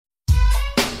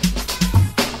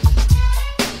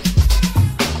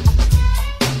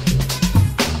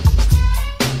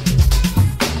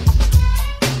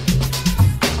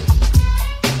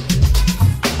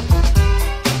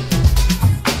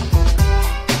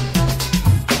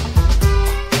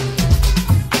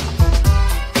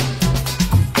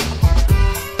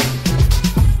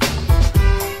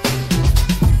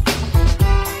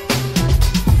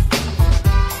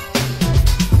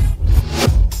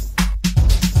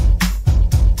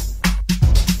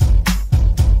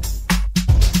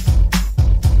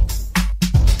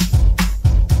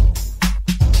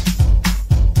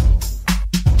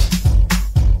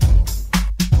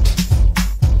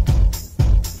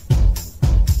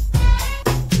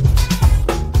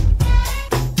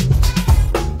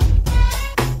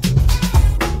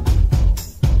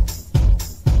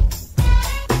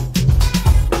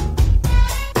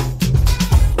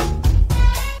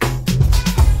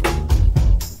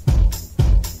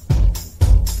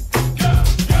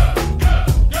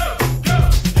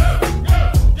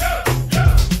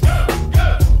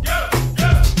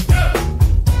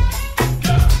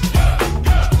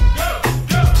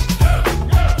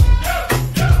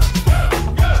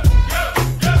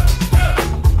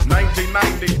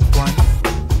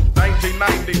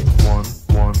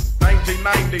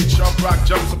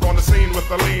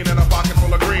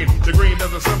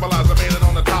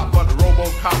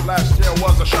there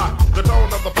was a shock. The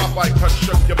tone of the Popeye cut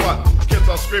shook your butt. Kids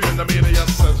are screaming, the media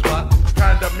says what?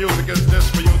 Kind of music is this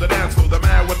for you to dance to? The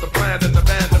man with the plan and the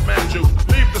band demands you.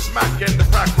 Leave the smack and the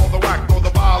crack for the whack, throw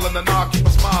the ball and the knock, keep a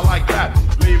smile like that.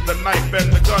 Leave the knife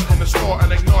and the gun in the store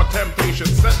and ignore temptation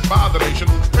sent by the nation.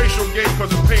 Racial game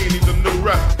cause it's pain needs a new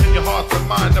rep. In your heart and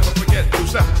mind, never forget you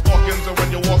set walk-ins, and when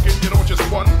you're walking, you don't just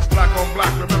one. Black on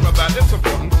black, remember that, it's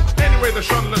important. Anyway, the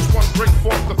shunless one bring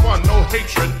forth the fun. No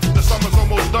hatred, the summer's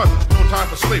almost done. No time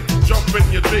for sleep, jump in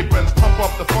your Jeep and pump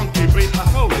up the funky beat.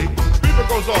 Holy, beaver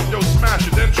goes off, yo, smash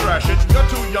it, then trash it. You're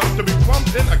too young to be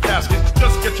plumped in a casket.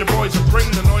 Just get your boys and bring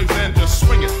the noise and just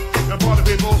swing it. And party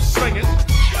people sing it.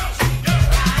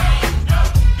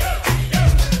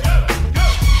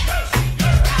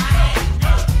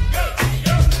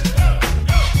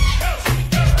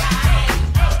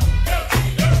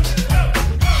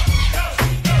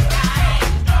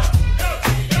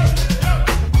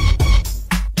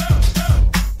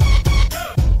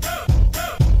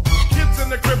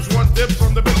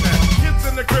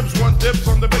 Dips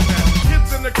on the big man. Kids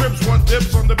in the cribs want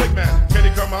dips on the big man. Can he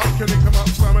come out? Can he come out?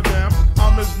 Slam it down.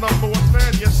 I'm his number one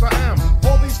fan. Yes, I am.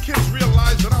 All these kids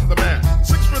realize that I'm the man.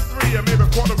 6'3" and maybe a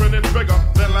quarter an inch bigger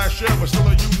than last year, but still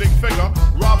a unique figure.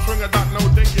 Rob Stringer, Doc, no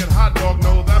dinky and hot dog.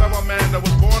 Know that I'm a man that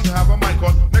was born to have a mic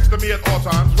on next to me at all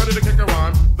times, ready to kick a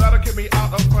rhyme. That'll get me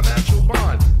out of financial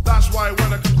bind. That's why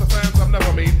when it comes to fans, I'm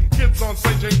never mean. Kids on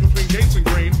St. James between Gates and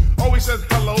Green always says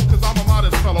hello, cause I'm a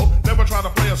modest fellow. Never try to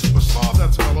play a superstar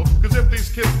that's mellow. Cause if these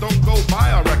kids don't go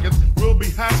buy our records, we'll be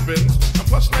has-beens and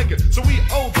plus naked. So we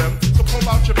owe them, so pull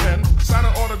out your pen, sign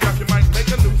an autograph, you might make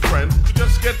a new friend. So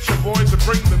just get your boys to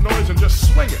bring the noise and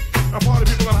just swing it. Now party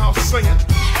people in the house sing it.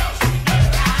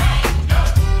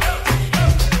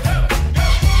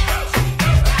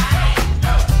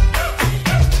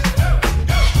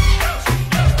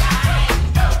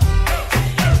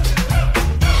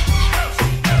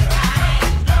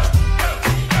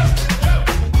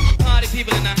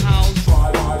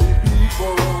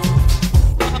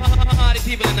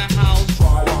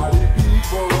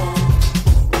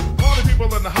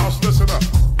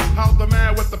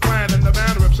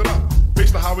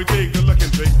 We dig the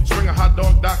looking G. String a hot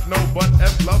dog, Doc, no butt,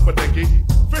 F, love, but dinky.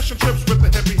 Fish and chips with the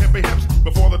hippie hips.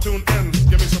 Before the tune ends,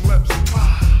 give me some lips.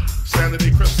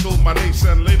 Sanity Crystal, my niece,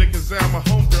 and Lady Kazam, my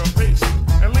homegirl, peace.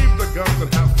 And leave the guns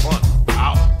and have fun.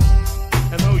 Out.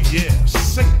 And oh yeah,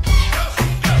 sing it.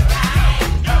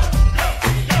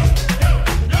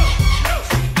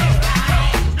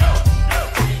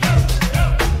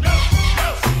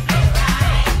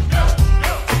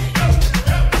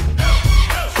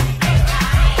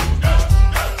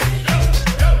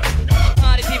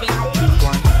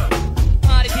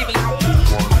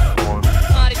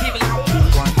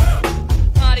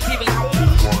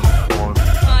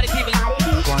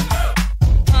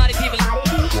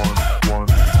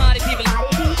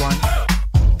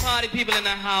 In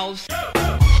the house.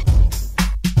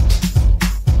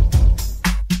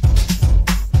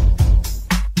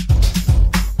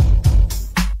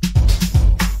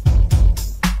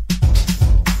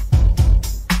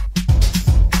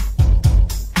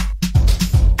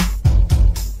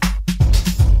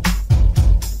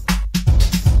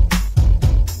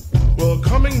 Well,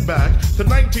 coming back to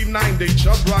 1990,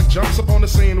 Chubb Rock jumps up on the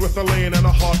scene with a lean and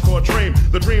a hardcore dream.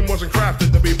 The dream wasn't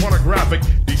crafted to be pornographic.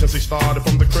 Decency started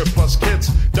from the crib plus kids.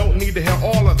 Don't need to hear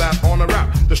all of that on a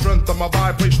rap. The strength of my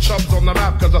vibe plays Chubbs on the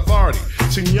map, cause authority,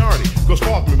 seniority goes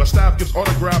far for me. My staff gives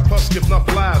autograph plus gives enough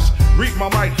laughs. Read my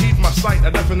mic, heed my sight. I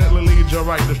definitely lead you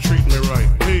right, just treat me right.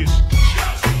 Peace.